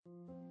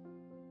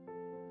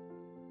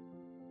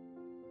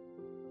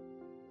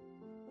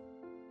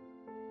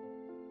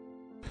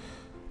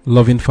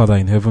Loving Father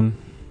in heaven,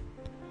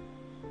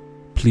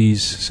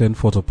 please send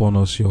forth upon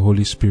us your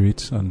Holy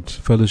Spirit and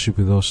fellowship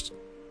with us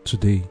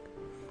today.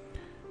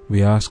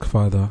 We ask,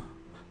 Father,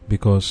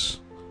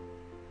 because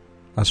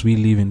as we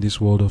live in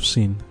this world of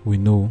sin, we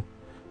know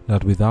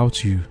that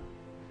without you,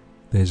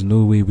 there is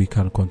no way we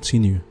can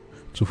continue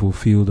to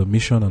fulfill the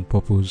mission and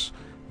purpose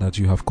that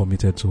you have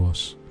committed to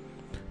us.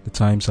 The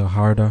times are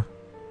harder.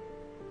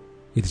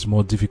 It is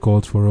more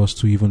difficult for us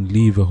to even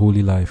live a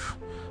holy life.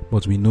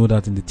 But we know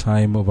that in the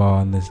time of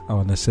our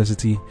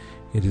necessity,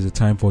 it is a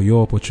time for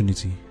your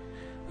opportunity.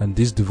 And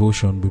this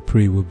devotion, we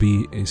pray, will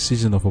be a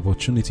season of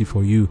opportunity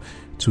for you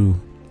to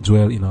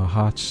dwell in our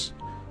hearts,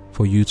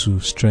 for you to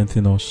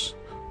strengthen us,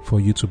 for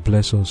you to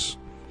bless us,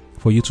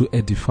 for you to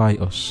edify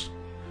us.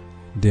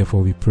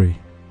 Therefore we pray,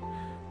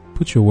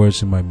 put your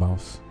words in my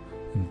mouth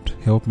and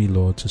help me,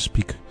 Lord, to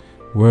speak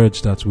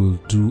words that will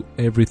do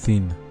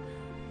everything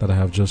that I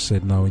have just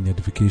said now in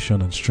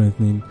edification and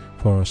strengthening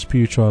for our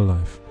spiritual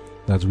life,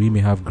 that we may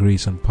have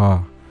grace and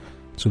power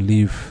to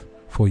live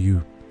for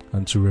you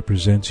and to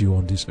represent you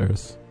on this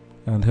earth.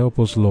 And help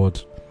us, Lord,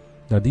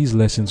 that these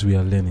lessons we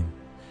are learning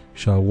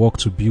shall work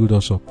to build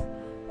us up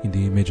in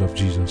the image of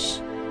Jesus.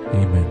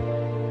 Amen.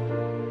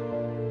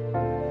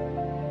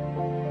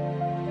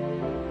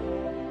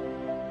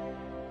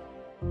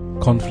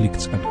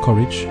 Conflict and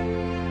Courage,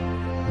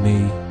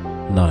 May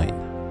 9.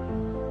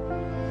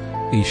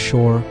 A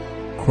sure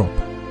crop.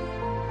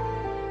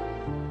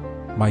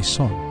 My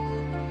son,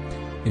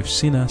 if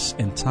sinners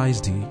entice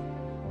thee,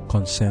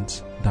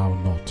 consent thou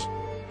not.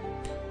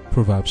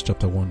 Proverbs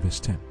chapter 1 verse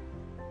 10.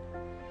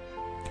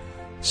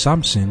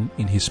 Samson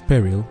in his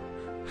peril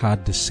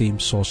had the same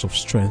source of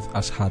strength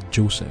as had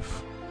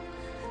Joseph.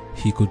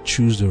 He could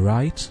choose the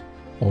right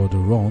or the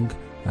wrong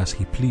as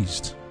he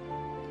pleased.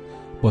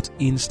 But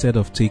instead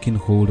of taking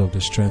hold of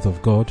the strength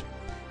of God,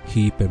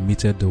 he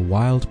permitted the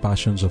wild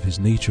passions of his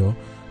nature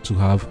to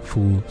have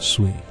full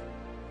sway.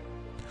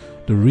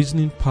 The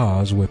reasoning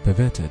powers were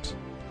perverted,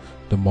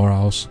 the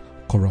morals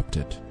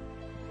corrupted.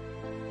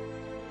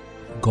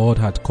 God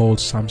had called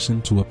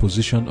Samson to a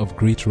position of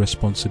great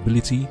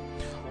responsibility,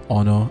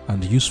 honor,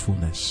 and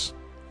usefulness.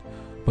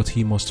 But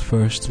he must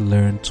first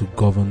learn to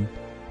govern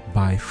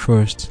by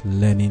first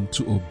learning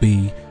to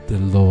obey the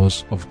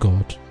laws of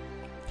God.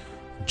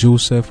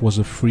 Joseph was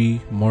a free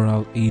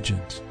moral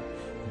agent.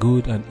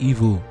 Good and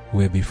evil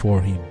were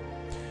before him.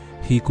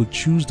 He could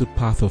choose the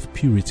path of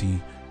purity,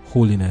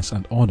 holiness,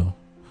 and honor,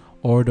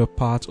 or the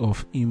path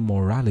of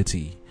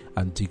immorality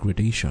and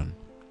degradation.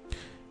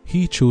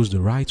 He chose the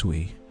right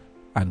way,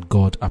 and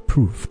God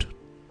approved.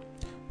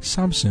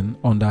 Samson,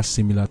 under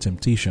similar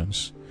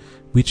temptations,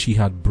 which he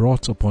had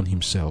brought upon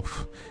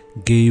himself,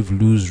 gave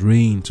loose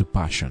rein to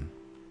passion.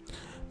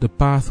 The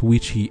path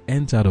which he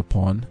entered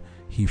upon,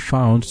 he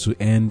found to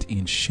end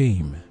in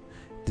shame,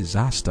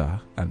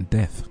 disaster, and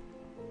death.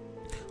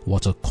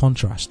 What a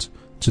contrast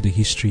to the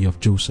history of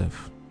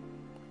Joseph.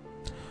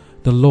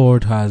 The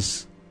Lord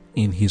has,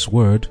 in his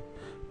word,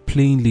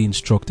 plainly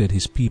instructed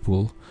his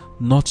people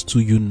not to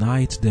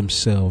unite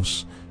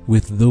themselves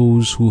with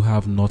those who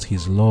have not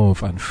his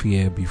love and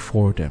fear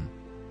before them.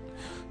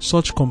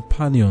 Such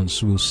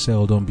companions will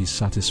seldom be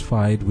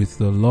satisfied with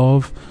the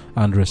love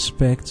and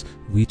respect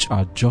which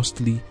are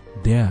justly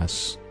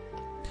theirs.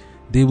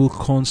 They will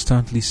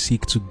constantly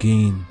seek to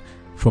gain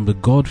from the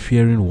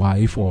God-fearing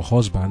wife or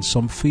husband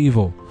some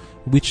favor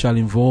which shall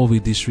involve a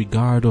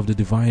disregard of the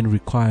divine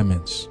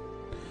requirements.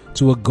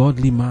 To a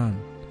godly man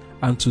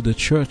and to the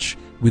church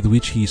with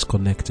which he is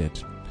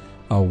connected,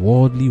 a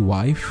worldly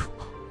wife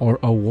or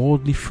a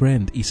worldly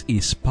friend is a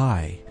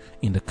spy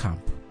in the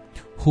camp,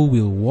 who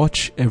will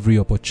watch every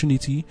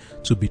opportunity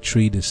to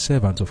betray the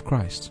servant of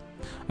Christ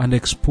and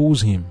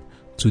expose him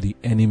to the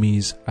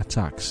enemy's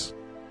attacks.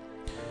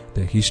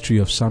 The history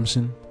of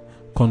Samson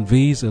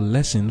conveys a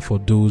lesson for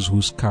those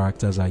whose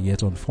characters are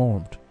yet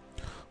unformed,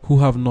 who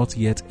have not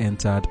yet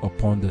entered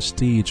upon the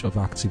stage of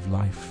active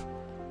life.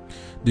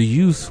 The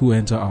youth who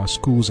enter our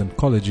schools and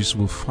colleges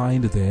will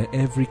find there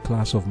every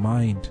class of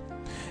mind.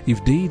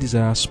 If they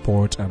desire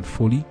sport and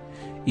folly,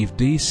 if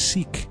they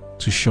seek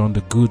to shun the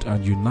good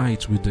and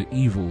unite with the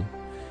evil,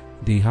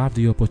 they have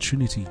the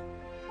opportunity.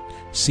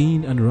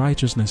 Sin and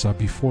righteousness are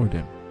before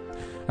them,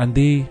 and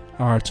they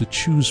are to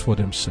choose for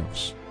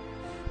themselves.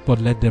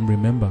 But let them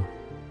remember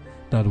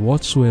that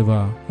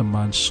whatsoever a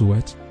man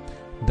soweth,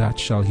 that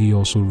shall he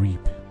also reap.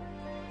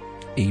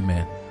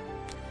 Amen.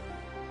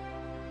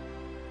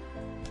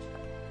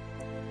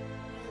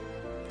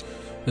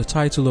 The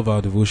title of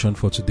our devotion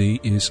for today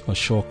is A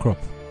Sure Crop.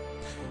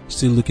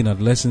 Still looking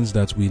at lessons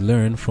that we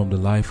learn from the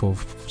life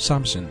of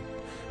Samson.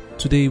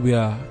 Today we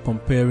are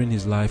comparing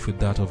his life with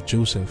that of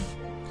Joseph.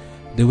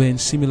 They were in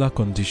similar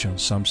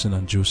conditions, Samson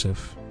and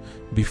Joseph.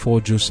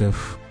 Before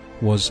Joseph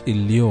was a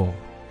lure.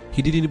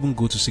 He didn't even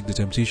go to seek the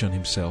temptation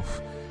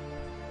himself.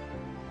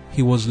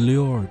 He was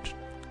lured.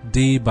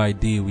 Day by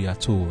day, we are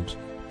told,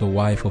 the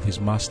wife of his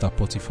master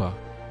Potiphar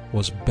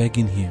was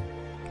begging him,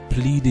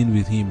 pleading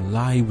with him,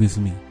 lie with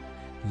me,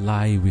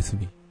 lie with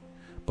me.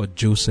 But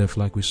Joseph,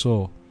 like we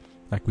saw,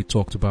 Like we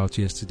talked about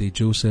yesterday,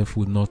 Joseph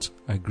would not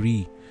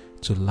agree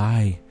to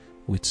lie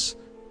with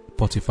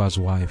Potiphar's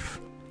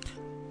wife.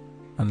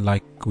 And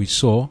like we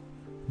saw,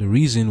 the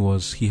reason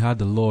was he had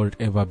the Lord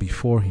ever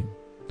before him.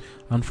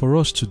 And for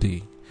us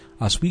today,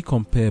 as we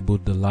compare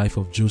both the life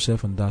of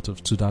Joseph and that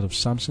of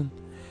Samson,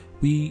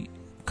 we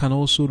can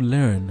also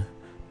learn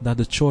that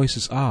the choice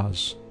is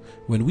ours.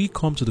 When we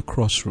come to the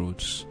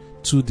crossroads,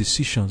 two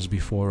decisions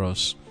before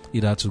us,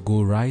 either to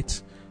go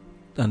right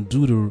and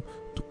do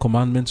the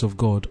commandments of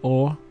God,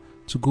 or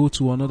to go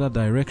to another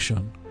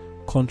direction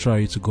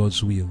contrary to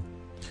God's will.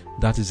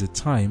 That is a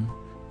time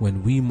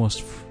when we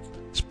must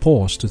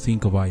pause to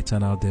think of our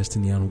eternal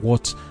destiny and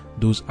what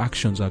those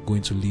actions are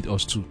going to lead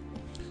us to.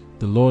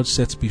 The Lord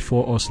sets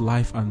before us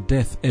life and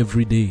death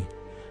every day,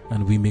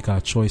 and we make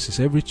our choices.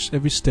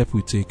 Every step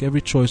we take,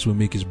 every choice we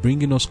make is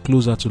bringing us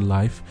closer to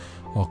life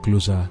or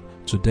closer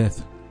to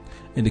death.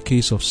 In the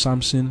case of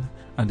Samson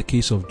and the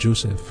case of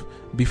Joseph,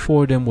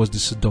 before them was the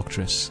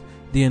seductress,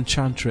 the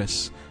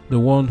enchantress, the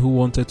one who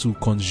wanted to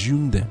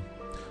consume them.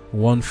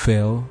 One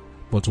fell,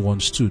 but one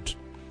stood.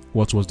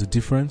 What was the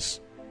difference?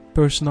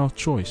 Personal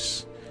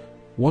choice.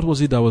 What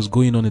was it that was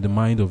going on in the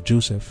mind of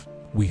Joseph?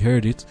 We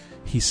heard it.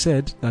 He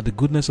said that the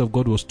goodness of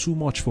God was too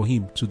much for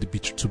him to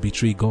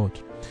betray God.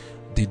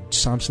 Did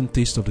Samson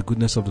taste of the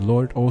goodness of the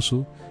Lord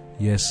also?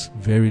 Yes,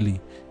 verily.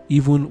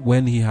 Even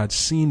when he had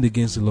sinned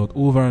against the Lord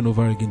over and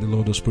over again, the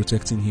Lord was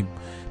protecting him.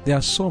 There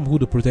are some who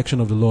the protection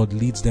of the Lord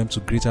leads them to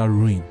greater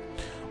ruin,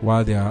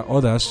 while there are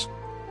others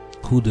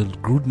who the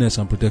goodness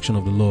and protection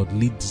of the Lord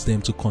leads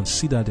them to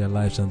consider their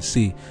lives and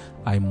say,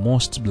 I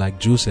must, like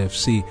Joseph,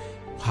 say,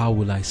 how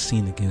will I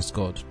sin against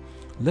God?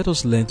 Let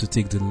us learn to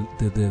take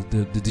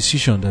the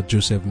decision that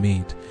Joseph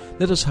made.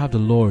 Let us have the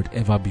Lord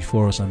ever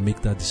before us and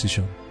make that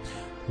decision.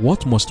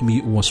 What must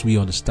we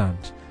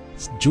understand?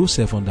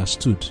 Joseph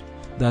understood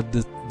that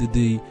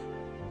the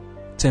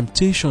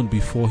temptation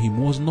before him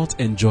was not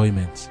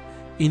enjoyment.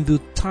 In the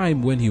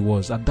time when he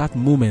was, at that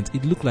moment,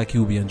 it looked like he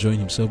would be enjoying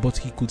himself, but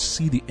he could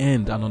see the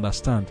end and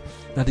understand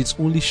that it's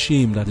only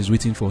shame that is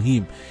waiting for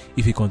him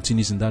if he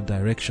continues in that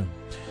direction.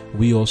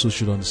 We also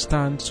should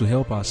understand to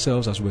help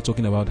ourselves, as we were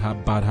talking about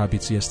bad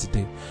habits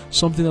yesterday.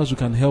 Something else we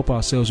can help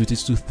ourselves with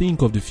is to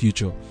think of the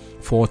future.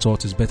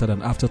 Forethought is better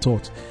than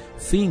afterthought.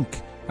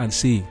 Think and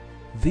say,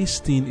 this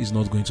thing is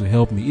not going to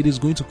help me. It is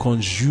going to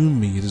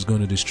consume me. It is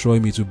going to destroy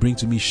me, to bring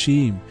to me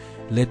shame.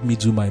 Let me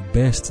do my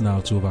best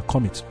now to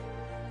overcome it.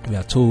 We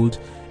are told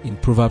in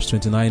Proverbs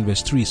 29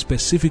 verse 3,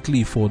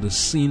 specifically for the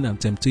sin and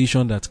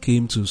temptation that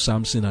came to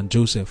Samson and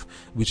Joseph,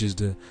 which is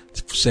the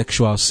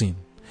sexual sin.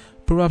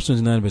 Proverbs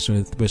 29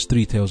 verse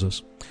 3 tells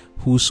us,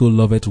 whoso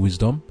loveth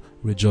wisdom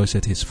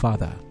rejoiceth his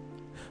father,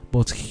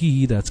 but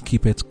he that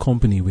keepeth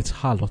company with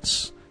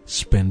harlots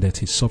spendeth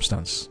his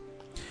substance.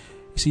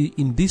 You see,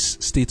 in this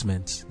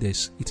statement,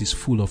 it is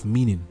full of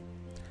meaning,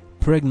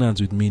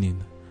 pregnant with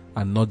meaning,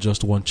 and not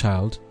just one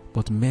child,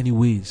 but many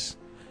ways.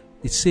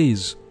 It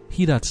says,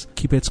 he that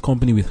keepeth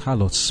company with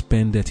harlots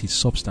spendeth his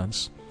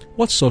substance.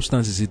 What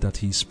substance is it that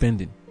he is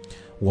spending?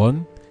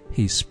 One,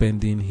 he is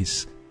spending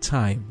his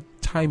time.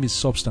 Time is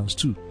substance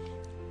too.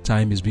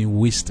 Time is being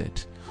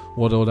wasted.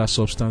 What other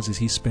substance is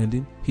he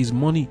spending? His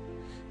money,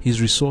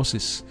 his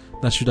resources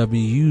that should have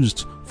been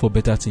used for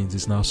better things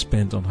is now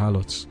spent on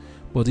harlots.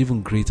 But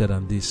even greater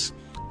than this,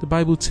 the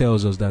Bible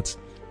tells us that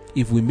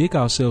if we make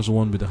ourselves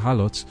one with the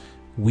harlots,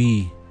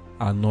 we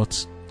are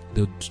not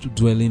the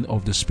dwelling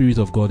of the Spirit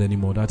of God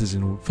anymore. That is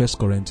in 1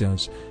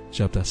 Corinthians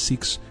chapter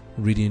 6,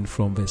 reading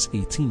from verse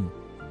 18.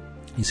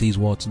 He says,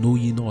 what? Know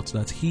ye not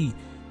that he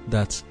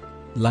that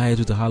lieth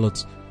with the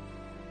harlot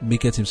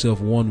maketh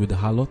himself one with the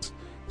harlot?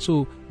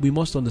 So we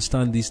must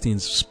understand these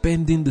things.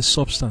 Spending the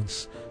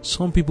substance.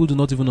 Some people do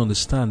not even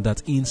understand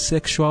that in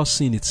sexual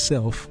sin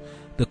itself,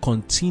 the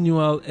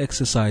continual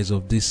exercise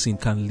of this sin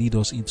can lead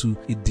us into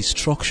a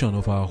destruction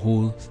of our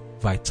whole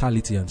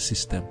vitality and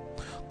system.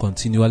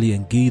 Continually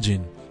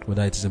engaging,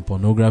 whether it is in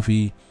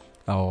pornography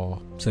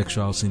or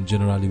sexual sin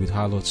generally with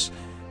harlots,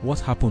 what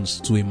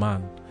happens to a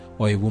man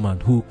or a woman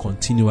who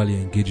continually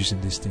engages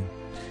in this thing?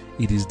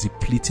 It is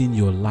depleting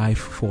your life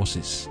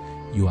forces.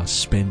 You are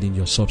spending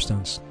your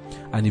substance.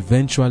 And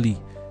eventually,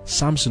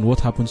 Samson, what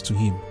happens to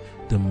him?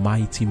 The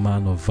mighty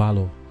man of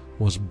valor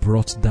was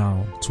brought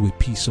down to a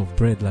piece of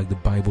bread, like the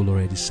Bible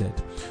already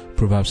said.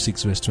 Proverbs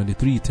 6 verse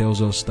 23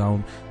 tells us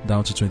down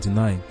to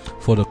 29,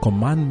 for the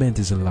commandment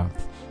is a lamp,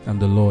 and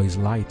the law is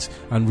light,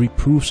 and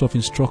reproofs of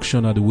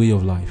instruction are the way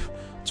of life,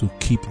 to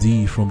keep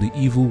thee from the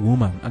evil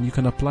woman. And you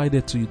can apply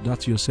that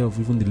to yourself,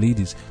 even the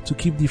ladies, to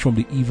keep thee from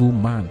the evil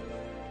man,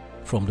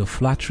 from the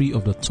flattery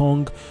of the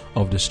tongue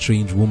of the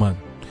strange woman.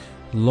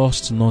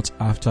 Lust not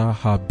after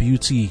her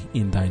beauty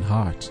in thine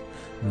heart,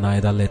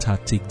 neither let her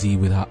take thee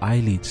with her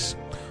eyelids.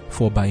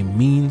 For by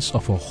means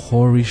of a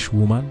whorish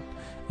woman,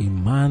 a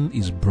man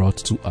is brought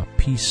to a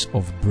piece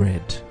of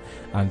bread,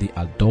 and the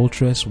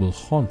adulteress will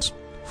hunt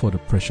for the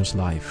precious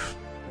life.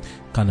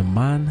 Can a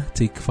man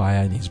take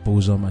fire in his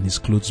bosom and his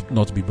clothes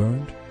not be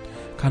burned?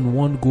 Can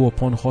one go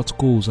upon hot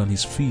coals and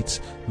his feet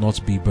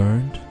not be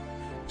burned?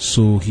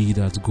 So he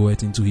that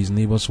goeth into his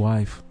neighbor's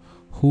wife,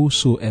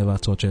 whosoever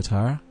toucheth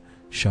her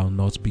shall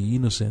not be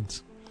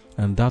innocent.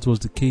 And that was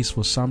the case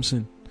for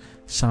Samson.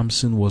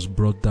 Samson was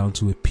brought down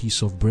to a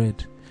piece of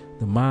bread.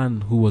 The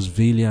man who was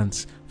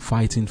valiant,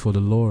 fighting for the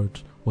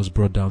Lord, was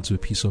brought down to a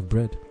piece of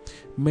bread.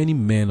 Many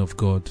men of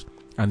God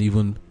and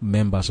even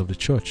members of the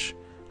church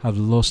have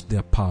lost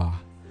their power.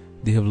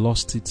 They have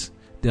lost it.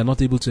 They are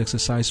not able to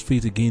exercise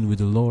faith again with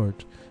the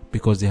Lord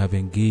because they have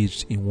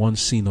engaged in one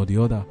sin or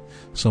the other.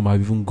 Some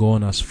have even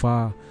gone as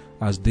far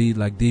as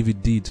like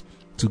David did,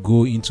 to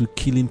go into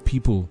killing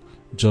people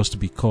just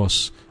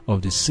because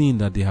of the sin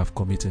that they have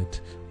committed.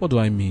 What do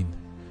I mean?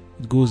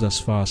 It goes as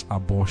far as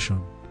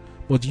abortion.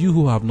 But you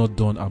who have not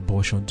done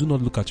abortion, do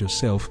not look at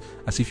yourself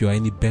as if you are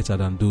any better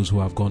than those who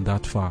have gone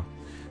that far.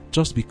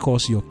 Just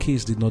because your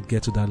case did not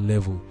get to that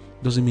level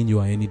doesn't mean you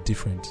are any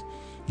different.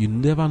 You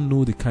never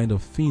know the kind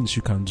of things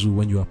you can do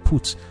when you are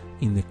put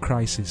in a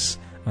crisis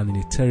and in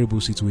a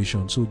terrible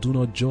situation. So do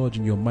not judge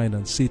in your mind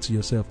and say to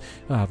yourself,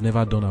 I have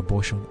never done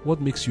abortion. What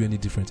makes you any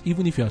different?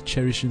 Even if you are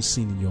cherishing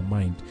sin in your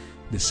mind,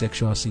 the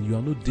sexual sin, you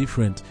are no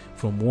different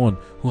from one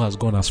who has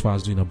gone as far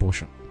as doing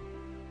abortion.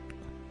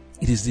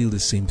 It is still the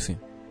same thing.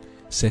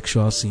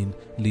 Sexual sin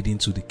leading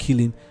to the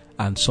killing,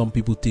 and some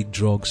people take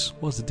drugs.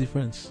 What's the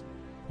difference?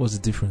 What's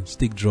the difference?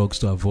 Take drugs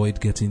to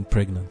avoid getting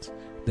pregnant.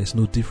 There's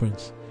no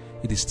difference.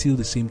 It is still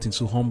the same thing.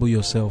 So humble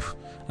yourself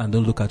and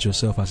don't look at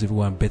yourself as if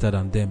you are better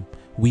than them.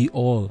 We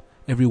all,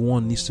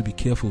 everyone needs to be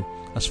careful.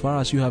 As far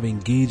as you have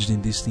engaged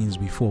in these things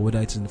before, whether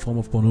it's in the form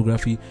of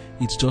pornography,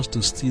 it's just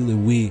to steal a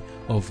way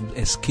of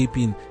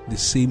escaping the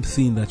same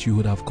thing that you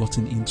would have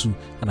gotten into.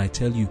 And I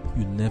tell you,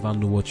 you never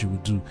know what you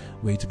would do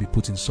were you to be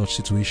put in such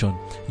situation.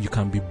 You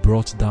can be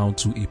brought down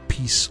to a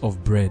piece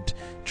of bread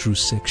through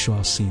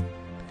sexual sin.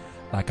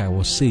 Like I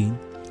was saying,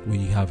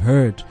 we have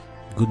heard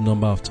a good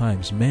number of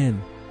times,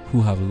 men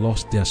who have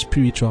lost their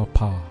spiritual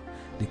power,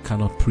 they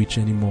cannot preach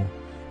anymore.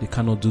 They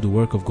cannot do the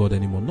work of God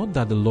anymore. Not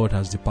that the Lord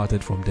has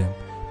departed from them,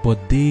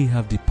 but they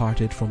have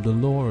departed from the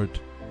Lord.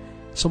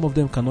 Some of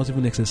them cannot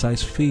even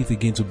exercise faith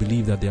again to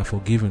believe that they are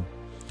forgiven.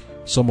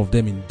 Some of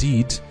them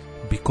indeed,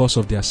 because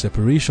of their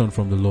separation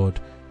from the Lord,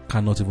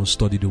 cannot even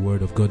study the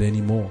word of God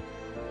anymore.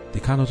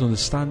 They cannot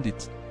understand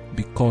it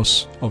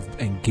because of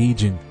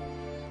engaging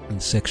in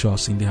sexual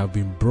sin. They have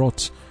been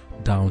brought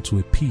down to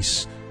a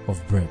piece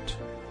of bread.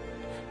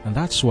 And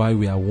that's why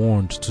we are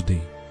warned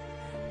today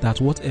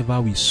that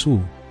whatever we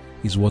sow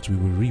is what we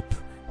will reap.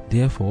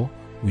 Therefore,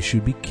 we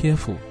should be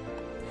careful.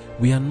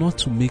 We are not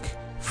to make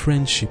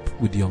friendship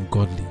with the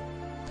ungodly.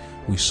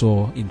 We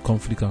saw in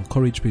Conflict and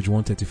Courage, page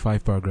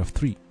 135, paragraph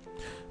 3.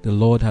 The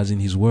Lord has in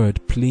His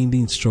word plainly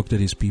instructed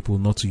His people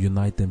not to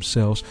unite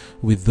themselves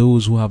with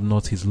those who have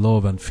not His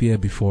love and fear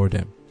before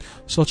them.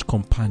 Such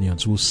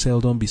companions will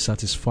seldom be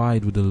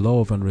satisfied with the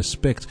love and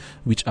respect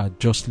which are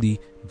justly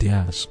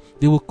theirs.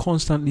 They will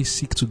constantly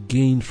seek to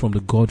gain from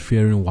the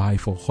God-fearing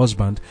wife or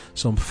husband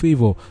some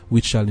favor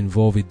which shall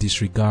involve a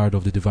disregard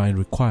of the divine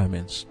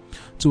requirements.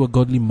 To a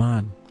godly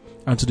man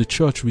and to the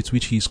church with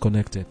which he is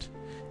connected,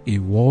 a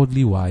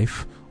worldly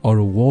wife or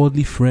a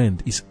worldly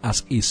friend is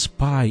as a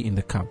spy in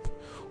the camp,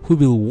 who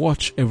will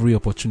watch every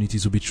opportunity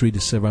to betray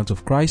the servant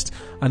of Christ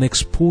and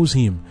expose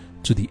him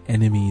to the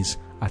enemy's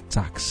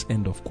attacks.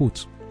 End of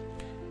quote.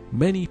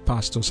 Many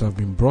pastors have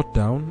been brought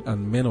down,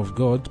 and men of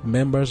God,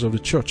 members of the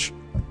church,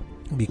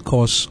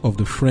 because of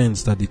the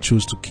friends that they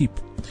chose to keep.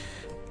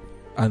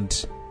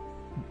 And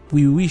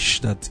we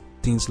wish that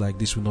things like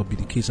this will not be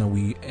the case, and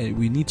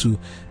we need to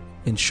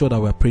ensure that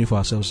we are praying for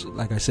ourselves.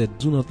 Like I said,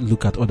 do not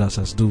look at others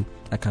as though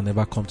I can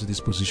never come to this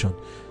position.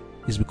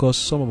 It's because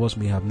some of us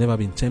may have never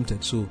been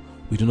tempted, so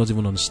we do not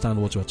even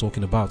understand what we are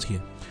talking about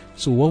here.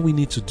 So what we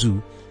need to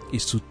do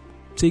is to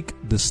take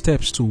the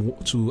steps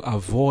to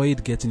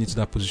avoid getting into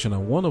that position.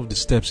 And one of the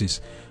steps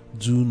is,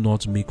 do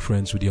not make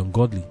friends with the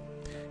ungodly.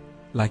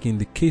 Like in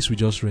the case we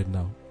just read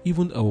now,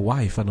 even a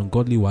wife, an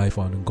ungodly wife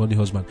or an ungodly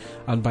husband.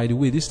 And by the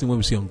way, this thing when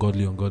we say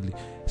ungodly,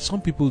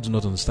 some people do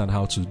not understand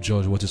how to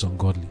judge what is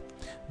ungodly.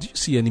 Do you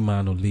see any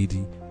man or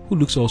lady who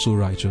looks also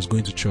righteous,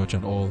 going to church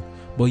and all,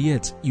 but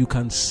yet you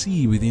can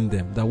see within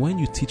them that when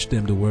you teach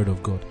them the word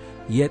of God,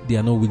 yet they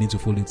are not willing to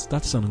follow it?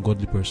 That's an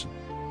ungodly person.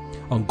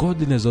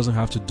 Ungodliness doesn't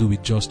have to do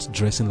with just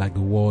dressing like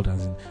the world,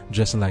 as in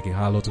dressing like a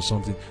harlot or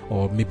something,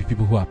 or maybe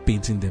people who are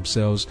painting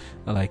themselves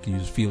like you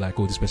feel like,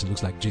 oh, this person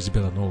looks like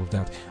Jezebel and all of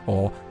that,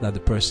 or that the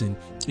person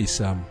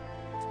is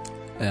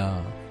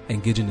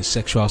engaging in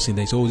sexual sin.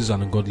 They say, oh, this is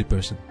an ungodly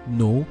person.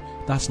 No,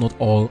 that's not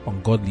all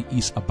ungodly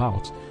is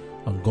about.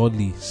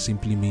 Ungodly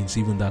simply means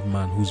even that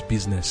man whose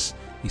business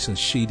is a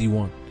shady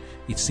one.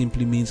 It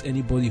simply means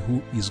anybody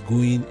who is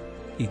going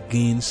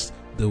against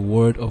the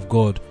word of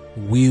God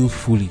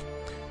willfully.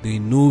 They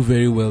know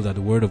very well that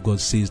the word of God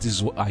says this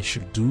is what I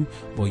should do,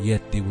 but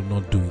yet they will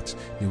not do it.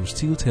 They will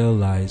still tell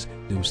lies.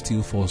 They will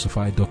still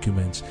falsify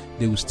documents.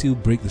 They will still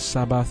break the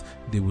Sabbath.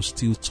 They will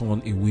still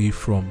turn away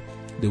from.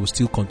 They will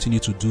still continue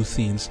to do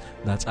things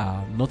that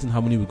are not in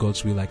harmony with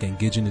God's will, like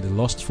engaging in the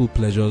lustful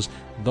pleasures,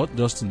 not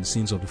just in the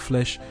sins of the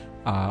flesh,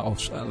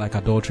 like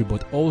adultery,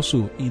 but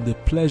also in the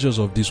pleasures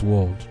of this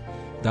world.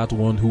 That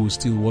one who will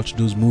still watch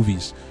those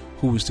movies,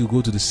 who will still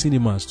go to the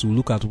cinemas to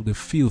look at the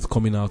filth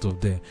coming out of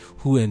there,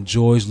 who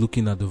enjoys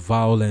looking at the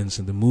violence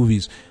in the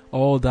movies.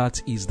 All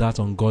that is that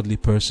ungodly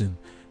person.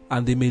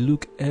 And they may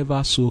look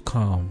ever so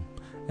calm,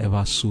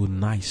 ever so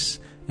nice,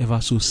 ever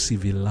so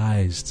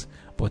civilized,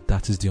 but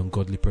that is the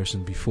ungodly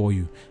person before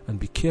you. And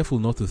be careful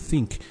not to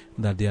think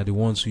that they are the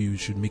ones who you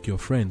should make your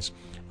friends.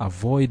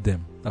 Avoid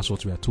them. That's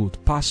what we are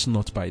told. Pass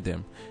not by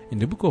them. In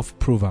the book of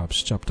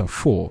Proverbs chapter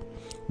 4,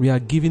 we are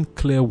given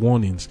clear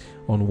warnings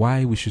on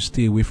why we should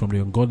stay away from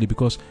the ungodly,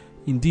 because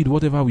indeed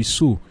whatever we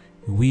sow,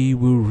 we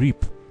will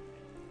reap.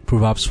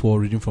 Proverbs 4,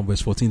 reading from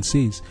verse 14,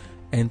 says,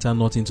 "Enter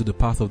not into the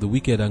path of the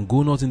wicked, and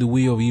go not in the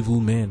way of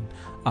evil men.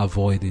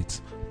 Avoid it.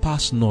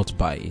 Pass not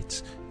by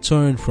it.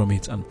 Turn from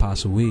it and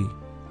pass away."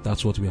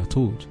 That's what we are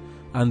told.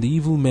 And the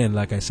evil men,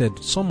 like I said,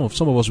 some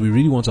of us, we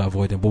really want to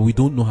avoid them, but we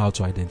don't know how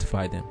to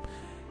identify them.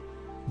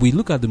 We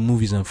look at the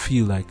movies and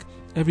feel like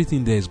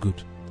everything there is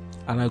good.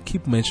 And I'll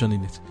keep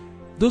mentioning it.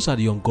 Those are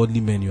the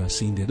ungodly men you are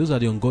seeing there. Those are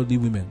the ungodly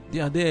women. They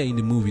are there in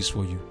the movies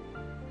for you.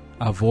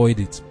 Avoid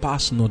it.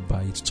 Pass not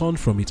by it. Turn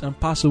from it and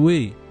pass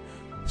away.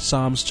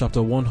 Psalms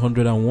chapter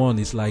 101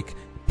 is like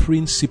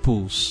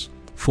principles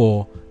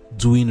for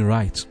doing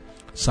right.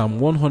 Psalm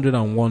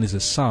 101 is a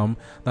psalm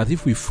that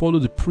if we follow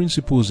the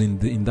principles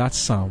in that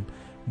psalm,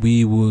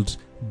 we would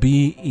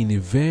be in a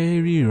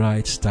very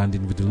right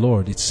standing with the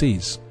Lord. It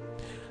says,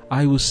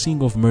 "I will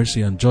sing of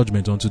mercy and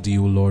judgment unto thee,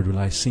 O Lord, will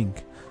I sing.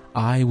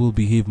 I will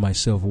behave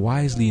myself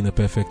wisely in a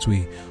perfect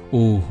way.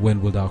 Oh,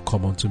 when wilt thou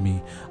come unto me?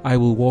 I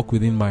will walk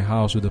within my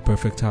house with a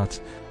perfect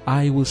heart.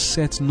 I will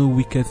set no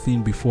wicked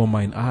thing before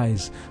mine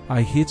eyes.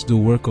 I hate the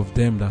work of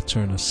them that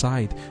turn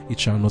aside.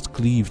 It shall not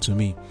cleave to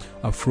me.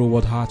 A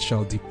froward heart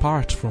shall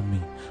depart from me.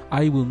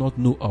 I will not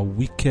know a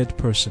wicked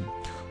person.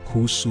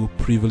 Whoso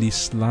privily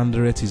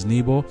slandereth his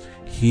neighbor,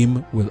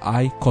 him will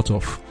I cut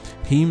off.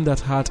 Him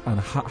that hath an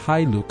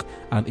high look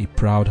and a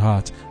proud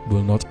heart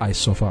will not I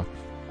suffer.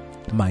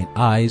 Mine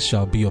eyes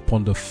shall be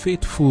upon the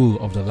faithful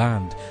of the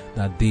land,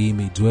 that they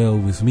may dwell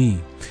with me.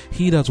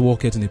 He that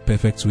walketh in a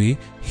perfect way,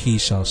 he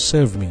shall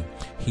serve me.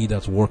 He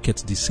that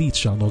worketh deceit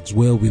shall not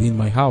dwell within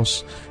my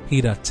house.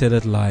 He that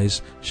telleth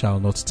lies shall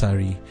not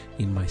tarry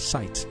in my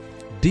sight.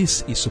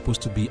 This is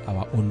supposed to be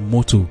our own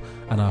motto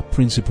and our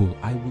principle.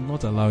 I will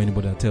not allow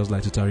anybody that tells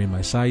lies to tarry in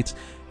my sight.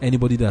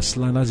 Anybody that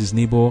slanders his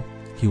neighbor,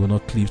 he will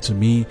not cleave to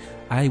me.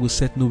 I will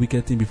set no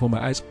wicked thing before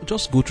my eyes.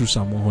 Just go through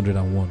Psalm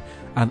 101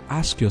 and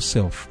ask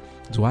yourself,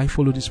 do I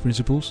follow these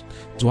principles?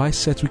 Do I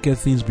set wicked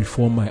things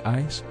before my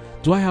eyes?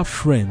 Do I have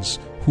friends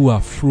who are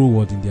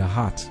froward in their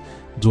heart?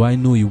 Do I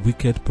know a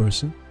wicked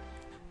person?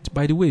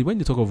 By the way, when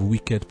you talk of a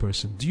wicked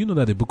person, do you know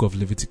that the book of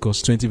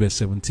Leviticus 20 verse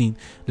 17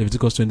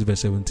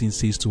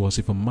 says to us,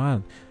 if a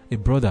man, a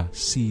brother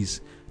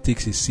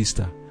takes his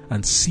sister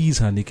and sees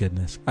her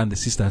nakedness, and the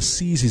sister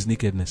sees his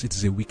nakedness, it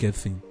is a wicked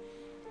thing.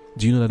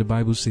 Do you know that the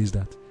Bible says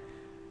that?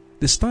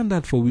 The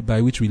standard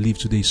by which we live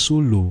today is so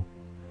low.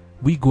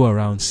 We go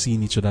around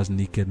seeing each other's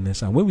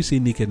nakedness, and when we say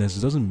nakedness,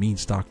 it doesn't mean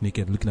stark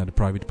naked, looking at the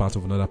private part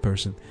of another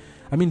person.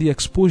 I mean the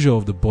exposure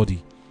of the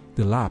body,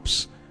 the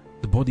laps,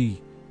 the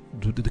body,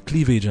 the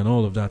cleavage and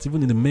all of that,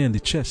 even in the men, the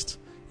chest.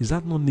 Is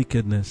that not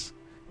nakedness?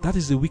 That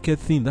is the wicked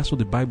thing. That's what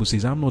the Bible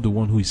says. I'm not the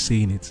one who is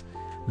saying it.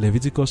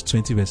 Leviticus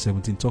 20 verse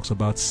 17 talks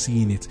about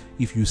seeing it.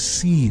 If you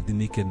see the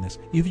nakedness,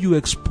 if you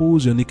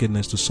expose your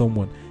nakedness to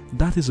someone,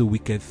 that is a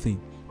wicked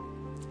thing.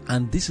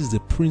 And this is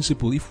the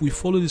principle. If we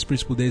follow this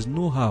principle, there is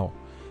no how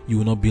you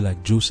will not be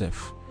like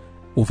Joseph,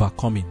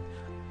 overcoming,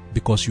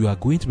 because you are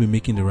going to be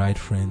making the right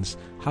friends,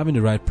 having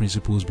the right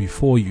principles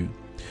before you.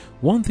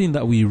 One thing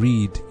that we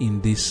read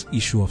in this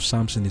issue of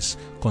Samson is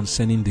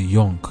concerning the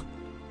young.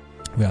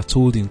 We are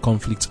told in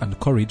Conflict and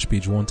Courage,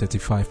 page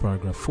 135,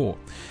 paragraph 4,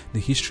 the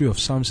history of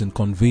Samson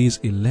conveys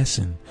a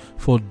lesson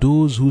for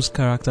those whose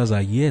characters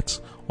are yet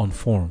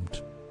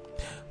unformed,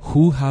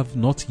 who have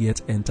not yet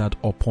entered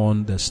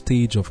upon the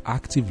stage of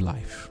active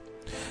life.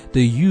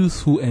 The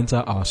youth who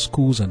enter our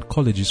schools and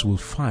colleges will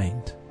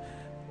find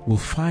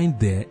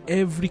there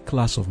every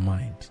class of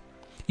mind.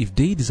 If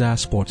they desire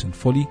sport and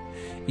folly,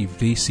 if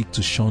they seek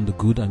to shun the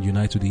good and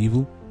unite with the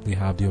evil, they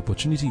have the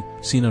opportunity.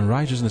 Sin and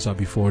righteousness are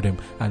before them,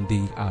 and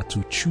they are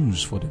to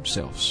choose for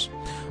themselves.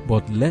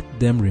 But let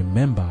them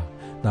remember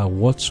that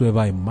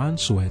whatsoever a man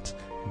soweth,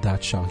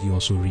 that shall he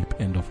also reap.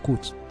 End of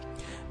quote.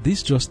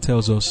 This just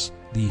tells us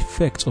the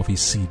effect of a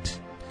seed,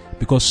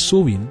 because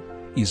sowing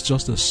is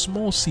just a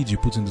small seed you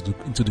put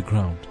into the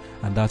ground,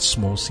 and that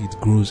small seed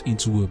grows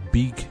into a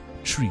big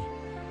tree.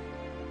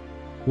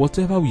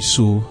 Whatever we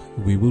sow,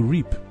 we will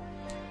reap.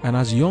 And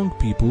as young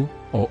people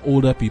or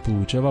older people,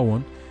 whichever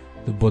one,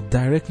 but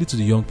directly to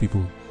the young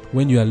people,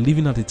 when you are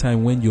living at a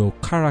time when your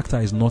character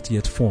is not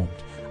yet formed,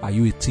 are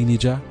you a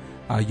teenager?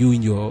 Are you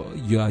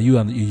a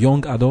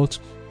young adult?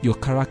 Your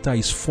character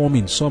is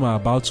forming. Some are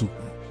about to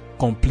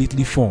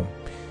completely form.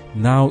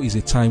 Now is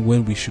a time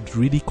when we should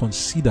really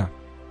consider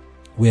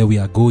where we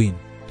are going.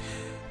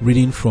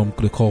 Reading from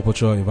the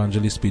Culture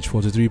Evangelist, page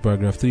 43,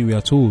 paragraph 3, we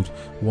are told,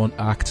 one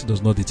act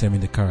does not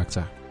determine the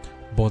character,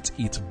 but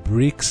it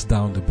breaks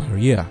down the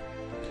barrier.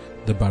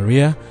 the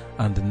barrier,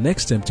 and the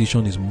next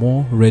temptation is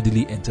more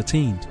readily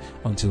entertained,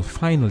 until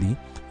finally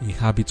a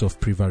habit of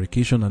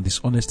prevarication and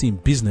dishonesty in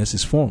business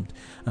is formed,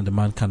 and the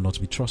man cannot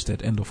be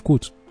trusted. End of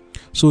quote.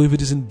 So if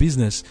it is in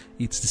business,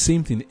 it's the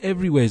same thing.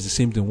 Everywhere is the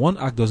same thing. One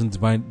act doesn't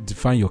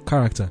define your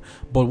character,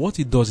 but what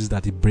it does is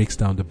that it breaks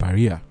down the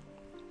barrier.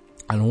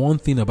 And one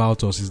thing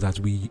about us is that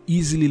we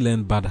easily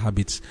learn bad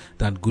habits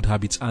than good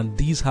habits, and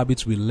these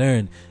habits we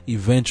learn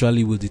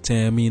eventually will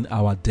determine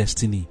our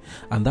destiny.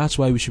 And that's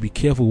why we should be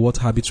careful what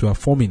habits we are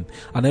forming.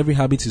 And every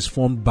habit is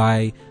formed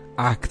by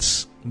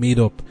acts made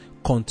up.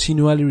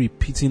 Continually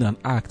repeating an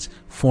act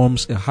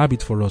forms a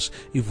habit for us.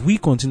 If we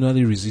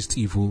continually resist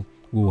evil,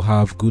 we will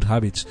have good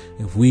habits.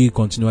 If we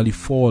continually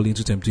fall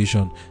into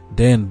temptation,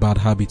 then bad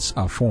habits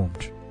are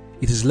formed.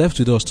 It is left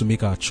with us to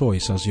make our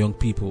choice as young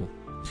people.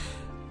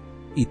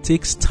 It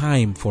takes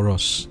time for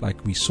us,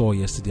 like we saw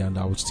yesterday, and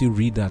I would still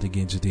read that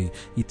again today.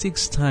 It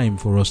takes time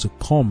for us to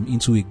come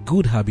into a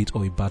good habit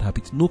or a bad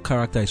habit. No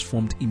character is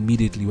formed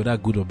immediately, whether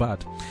good or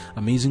bad.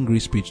 Amazing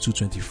Grace, page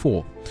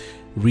 224.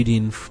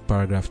 Reading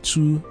paragraph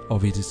 2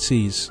 of it, it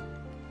says,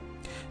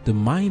 "The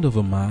mind of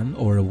a man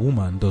or a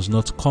woman does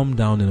not come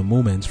down in a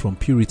moment from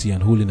purity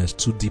and holiness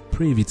to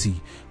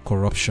depravity,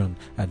 corruption,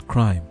 and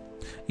crime.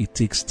 It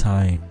takes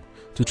time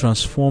to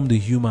transform the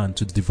human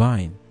to the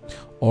divine,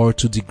 or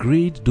to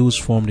degrade those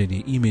formed in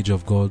the image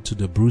of God to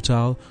the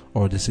brutal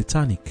or the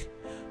satanic.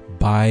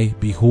 By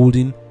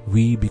beholding,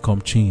 we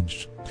become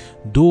changed.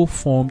 Though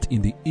formed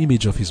in the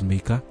image of his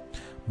Maker,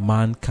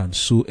 man can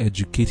so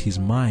educate his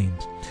mind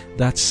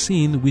that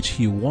sin which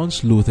he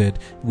once loathed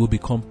will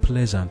become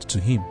pleasant to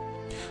him.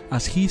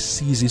 As he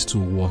ceases to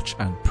watch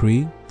and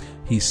pray,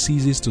 he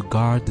ceases to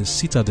guard the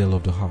citadel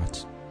of the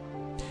heart.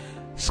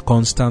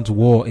 Constant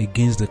war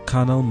against the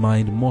carnal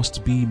mind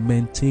must be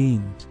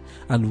maintained,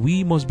 and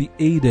we must be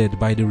aided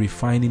by the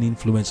refining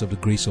influence of the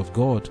grace of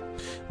God,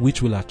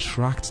 which will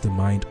attract the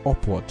mind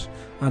upward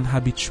and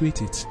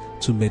habituate it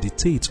to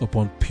meditate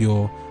upon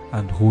pure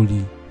and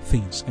holy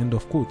things." End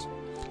of quote.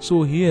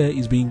 So here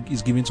is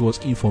given to us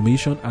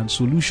information and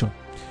solution.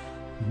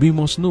 We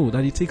must know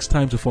that it takes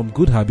time to form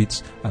good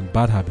habits and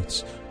bad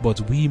habits,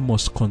 but we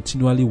must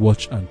continually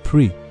watch and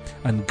pray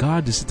and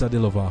guard the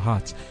citadel of our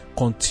heart,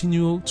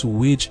 continue to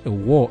wage a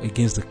war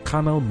against the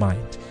carnal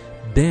mind.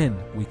 Then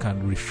we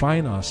can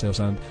refine ourselves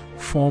and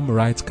form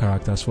right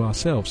characters for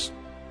ourselves.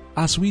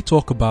 As we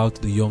talk about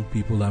the young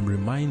people, I'm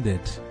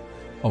reminded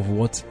of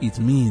what it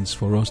means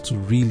for us to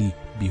really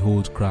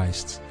behold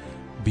Christ.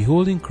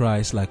 Beholding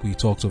Christ, like we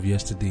talked of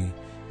yesterday,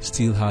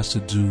 still has to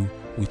do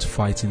with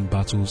fighting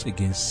battles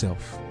against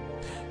self.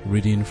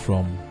 Reading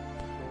from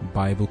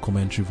Bible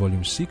Commentary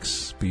Volume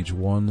 6, page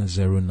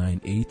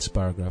 1098,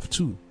 paragraph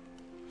 2.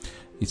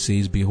 It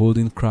says,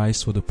 "Beholding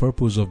Christ for the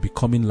purpose of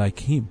becoming like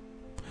him,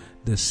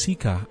 the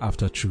seeker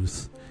after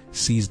truth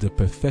sees the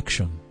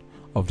perfection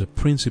of the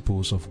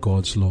principles of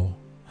God's law,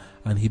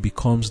 and he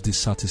becomes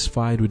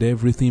dissatisfied with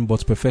everything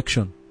but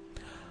perfection.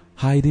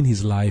 Hiding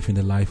his life in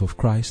the life of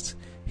Christ,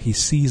 he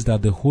sees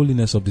that the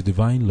holiness of the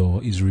divine law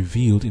is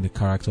revealed in the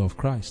character of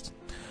Christ,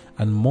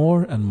 and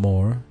more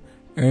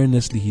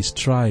earnestly he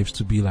strives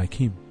to be like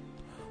him.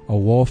 A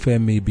warfare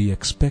may be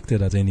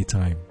expected at any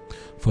time,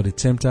 for the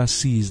tempter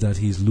sees that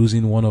he is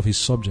losing one of his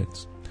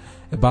subjects.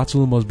 A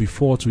battle must be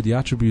fought with the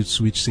attributes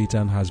which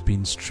Satan has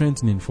been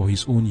strengthening for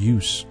his own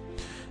use.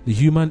 The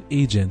human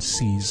agent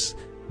sees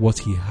what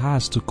he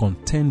has to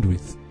contend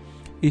with,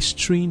 a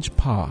strange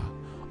power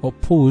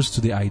opposed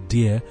to the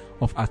idea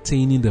of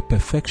attaining the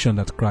perfection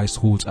that Christ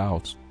holds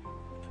out.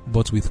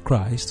 But with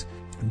Christ,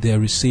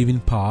 there is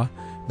saving power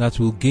that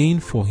will gain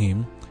for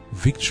him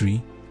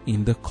victory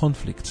in the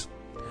conflict.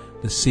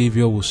 The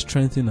Savior will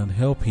strengthen and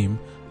help him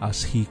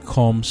as he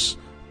comes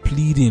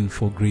pleading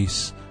for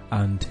grace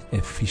and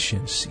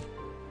efficiency."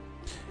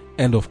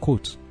 End of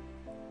quote.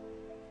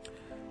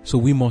 So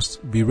we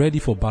must be ready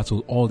for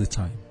battle all the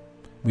time.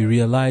 We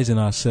realize in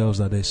ourselves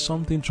that there's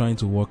something trying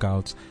to work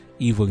out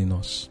evil in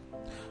us.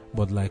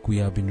 But like we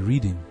have been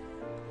reading,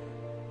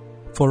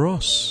 for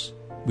us,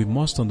 we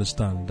must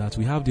understand that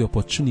we have the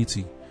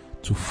opportunity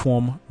to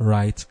form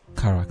right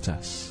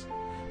characters.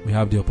 We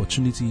have the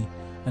opportunity,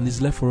 and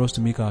it's left for us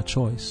to make our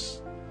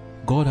choice.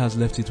 God has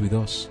left it with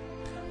us.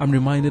 I'm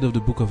reminded of the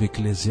book of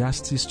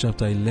Ecclesiastes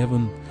chapter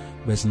 11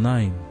 verse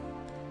 9.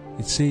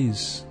 It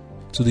says,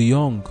 "To the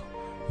young,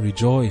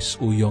 rejoice,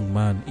 O young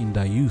man, in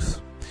thy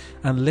youth,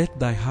 and let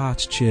thy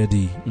heart cheer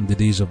thee in the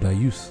days of thy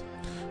youth,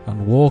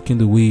 and walk in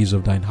the ways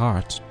of thine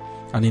heart,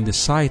 and in the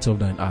sight of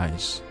thine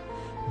eyes.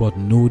 But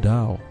know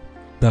thou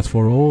that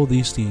for all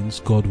these things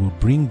God will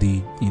bring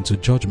thee into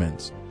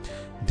judgment.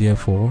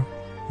 Therefore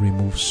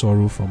remove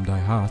sorrow from thy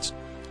heart,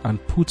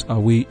 and put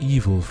away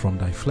evil from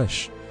thy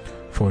flesh,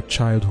 for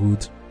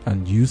childhood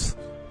and youth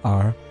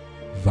are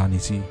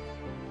vanity."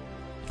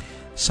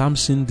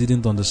 Samson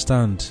didn't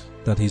understand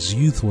that his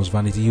youth was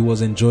vanity. He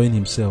was enjoying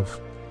himself,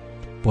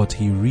 but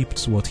he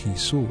reaped what he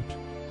sowed.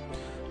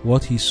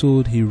 What he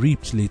sowed, he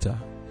reaped later.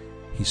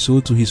 He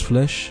sowed to his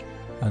flesh,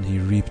 and he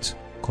reaped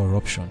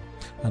corruption.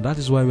 And that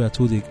is why we are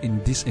told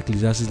in this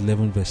Ecclesiastes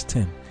 11 verse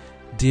 10,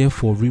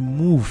 Therefore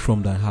remove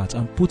from thy heart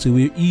and put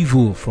away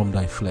evil from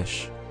thy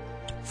flesh.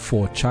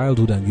 For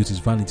childhood and youth is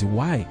vanity.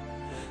 Why?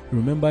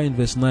 Remember in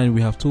verse 9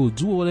 we have told,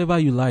 do whatever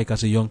you like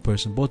as a young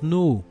person, but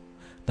know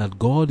that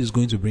God is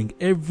going to bring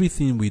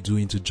everything we do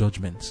into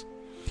judgment.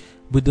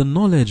 With the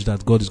knowledge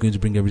that God is going to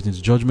bring everything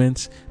to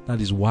judgment,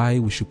 that is why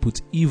we should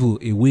put evil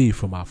away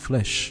from our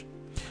flesh.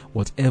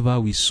 Whatever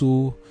we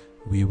sow,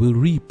 we will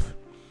reap.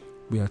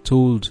 We are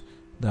told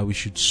that we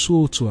should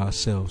sow to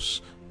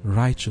ourselves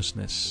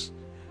righteousness.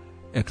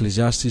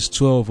 Ecclesiastes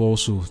 12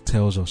 also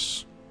tells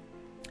us,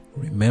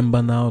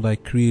 remember now thy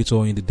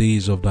Creator in the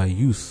days of thy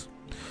youth,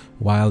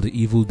 while the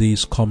evil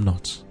days come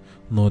not,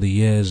 nor the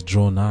years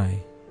draw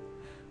nigh,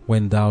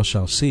 when thou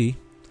shalt say,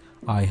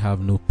 I have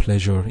no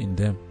pleasure in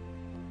them.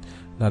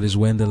 That is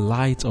when the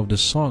light of the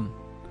sun,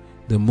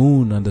 the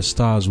moon and the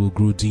stars will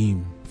grow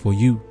dim for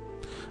you,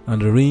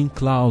 and the rain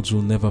clouds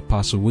will never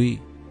pass away.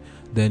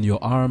 Then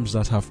your arms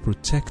that have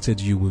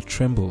protected you will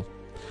tremble,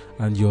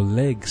 and your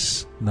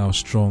legs, now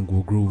strong,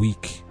 will grow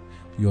weak.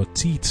 Your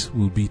teeth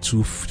will be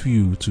too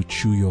few to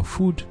chew your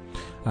food,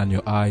 and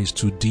your eyes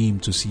too dim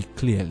to see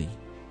clearly.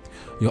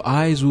 Your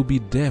eyes will be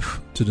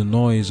deaf to the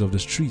noise of the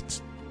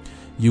street.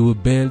 You will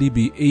barely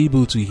be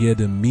able to hear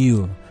the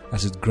meal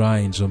as it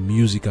grinds or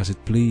music as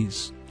it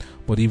plays,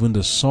 but even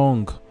the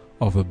song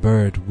of a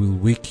bird will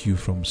wake you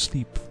from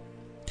sleep.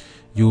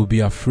 You will be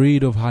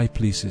afraid of high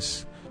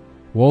places.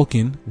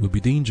 Walking will be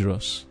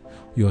dangerous.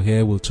 Your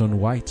hair will turn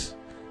white.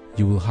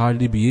 You will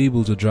hardly be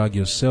able to drag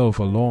yourself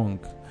along,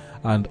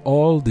 and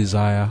all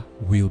desire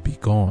will be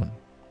gone.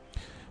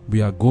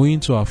 We are going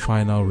to our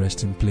final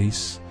resting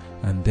place,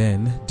 and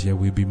then there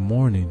will be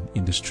mourning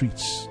in the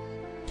streets.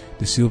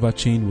 The silver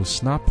chain will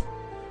snap,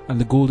 and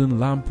the golden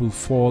lamp will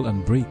fall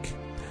and break.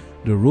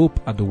 The rope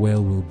at the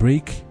well will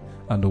break,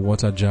 and the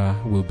water jar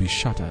will be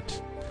shattered.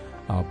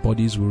 Our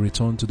bodies will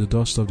return to the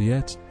dust of the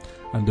earth,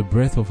 and the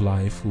breath of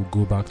life will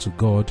go back to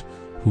God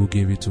who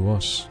gave it to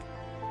us.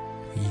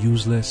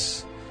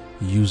 Useless,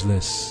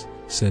 useless,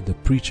 said the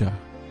preacher.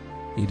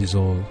 It is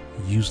all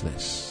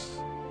useless.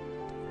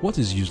 What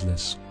is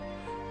useless?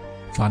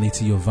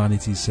 Vanity of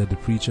vanities, said the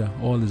preacher.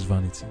 All is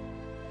vanity.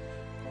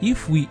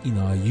 If we in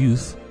our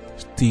youth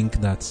think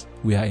that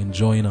we are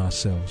enjoying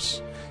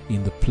ourselves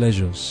in the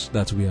pleasures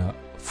that we are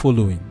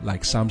following,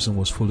 like Samson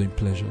was following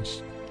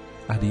pleasures,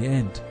 at the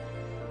end,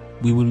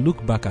 we will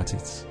look back at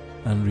it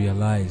and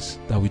realize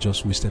that we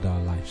just wasted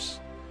our lives.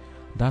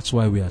 That's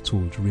why we are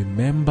told,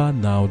 remember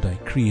now thy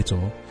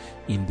Creator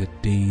in the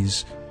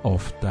days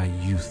of thy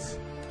youth,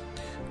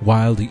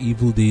 while the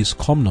evil days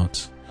come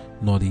not,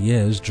 nor the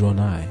years draw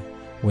nigh,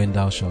 when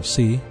thou shalt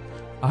say,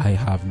 I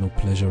have no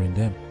pleasure in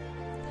them.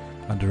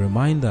 And a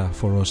reminder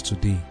for us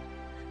today,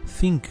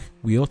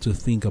 we ought to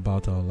think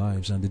about our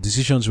lives and the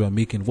decisions we are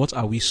making. What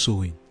are we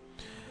sowing?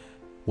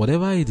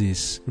 Whatever it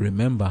is,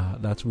 remember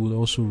that we'll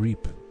also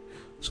reap.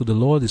 So the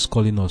Lord is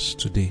calling us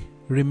today.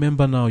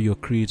 Remember now your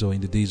Creator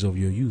in the days of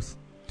your youth.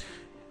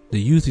 The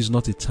youth is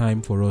not a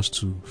time for us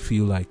to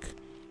feel like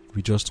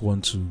we just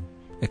want to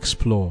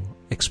explore,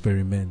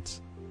 experiment.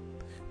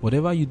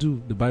 Whatever you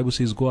do, the Bible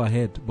says go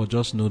ahead, but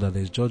just know that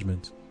there's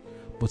judgment.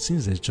 But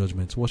since there's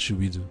judgment, what should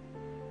we do?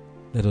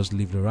 Let us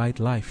live the right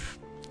life.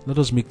 Let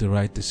us make the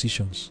right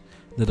decisions.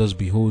 Let us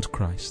behold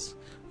Christ.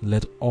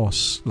 Let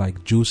us,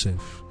 like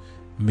Joseph,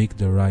 make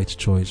the right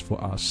choice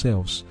for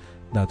ourselves,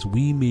 that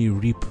we may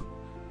reap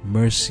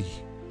mercy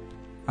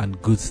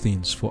and good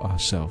things for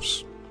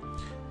ourselves.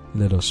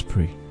 Let us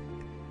pray.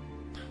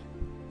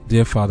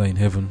 Dear Father in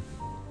heaven,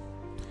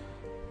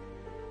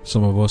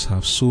 some of us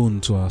have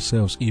sown to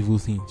ourselves evil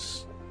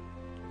things,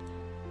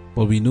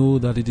 but we know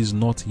that it is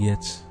not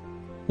yet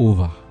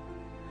over.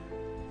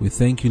 We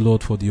thank you,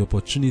 Lord, for the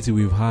opportunity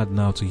we've had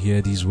now to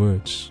hear these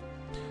words,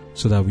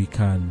 so that we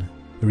can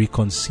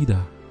reconsider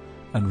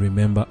and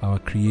remember our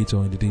Creator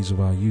in the days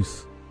of our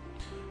youth.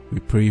 We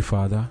pray,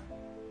 Father,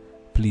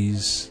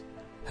 please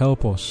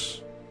help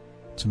us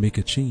to make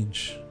a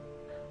change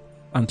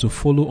and to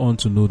follow on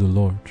to know the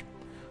Lord.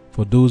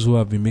 For those who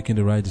have been making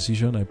the right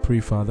decision, I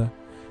pray, Father,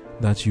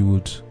 that you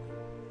would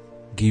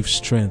give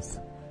strength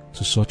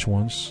to such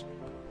ones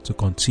to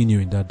continue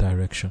in that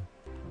direction.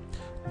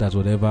 That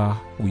whatever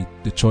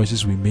the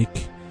choices we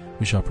make,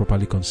 we shall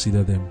properly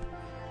consider them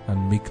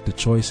and make the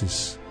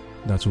choices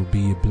that will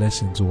be a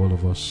blessing to all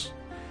of us.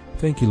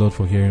 Thank you, Lord,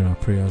 for hearing our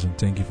prayers, and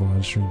thank you for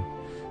answering.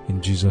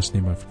 In Jesus'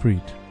 name I've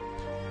prayed.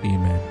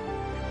 Amen.